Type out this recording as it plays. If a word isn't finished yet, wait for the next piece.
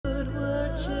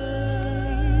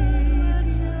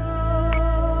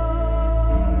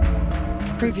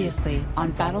Previously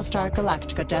on Battlestar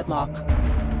Galactica Deadlock.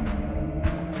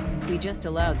 We just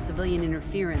allowed civilian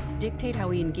interference dictate how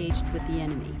we engaged with the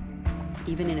enemy.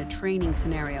 Even in a training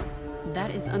scenario,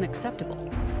 that is unacceptable.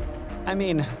 I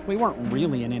mean, we weren't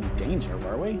really in any danger,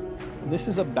 were we? This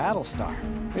is a Battlestar.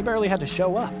 We barely had to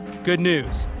show up. Good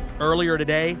news. Earlier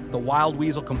today, the Wild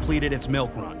Weasel completed its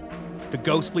milk run. The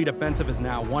Ghost Fleet offensive is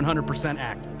now 100%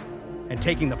 active and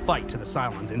taking the fight to the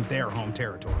Cylons in their home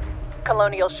territory.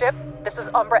 Colonial ship, this is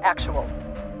Umbra Actual.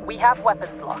 We have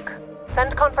weapons lock.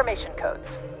 Send confirmation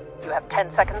codes. You have 10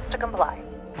 seconds to comply.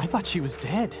 I thought she was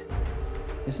dead.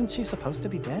 Isn't she supposed to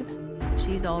be dead?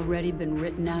 She's already been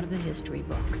written out of the history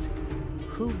books.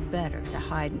 Who better to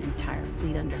hide an entire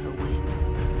fleet under her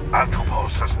wing?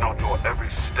 Atropos has known your every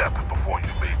step before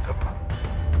you made them.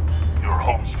 Your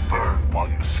homes burn while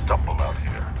you stumble out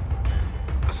here.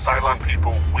 The Cylon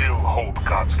people will hold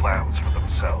God's lands for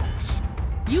themselves.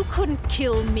 You couldn't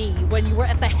kill me when you were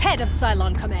at the head of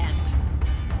Cylon Command.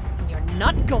 And you're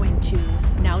not going to,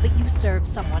 now that you serve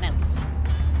someone else.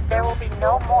 There will be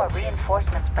no more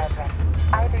reinforcements, brethren.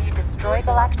 Either you destroy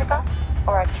Galactica,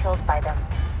 or are killed by them.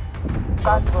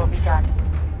 God's will be done.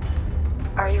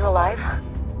 Are you alive?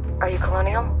 Are you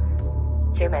colonial?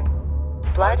 Human.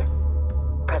 Blood?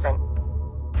 Present.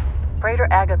 Freighter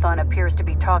Agathon appears to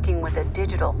be talking with a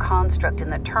digital construct in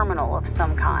the terminal of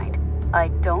some kind. I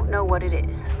don't know what it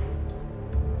is.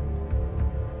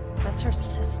 That's her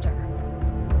sister.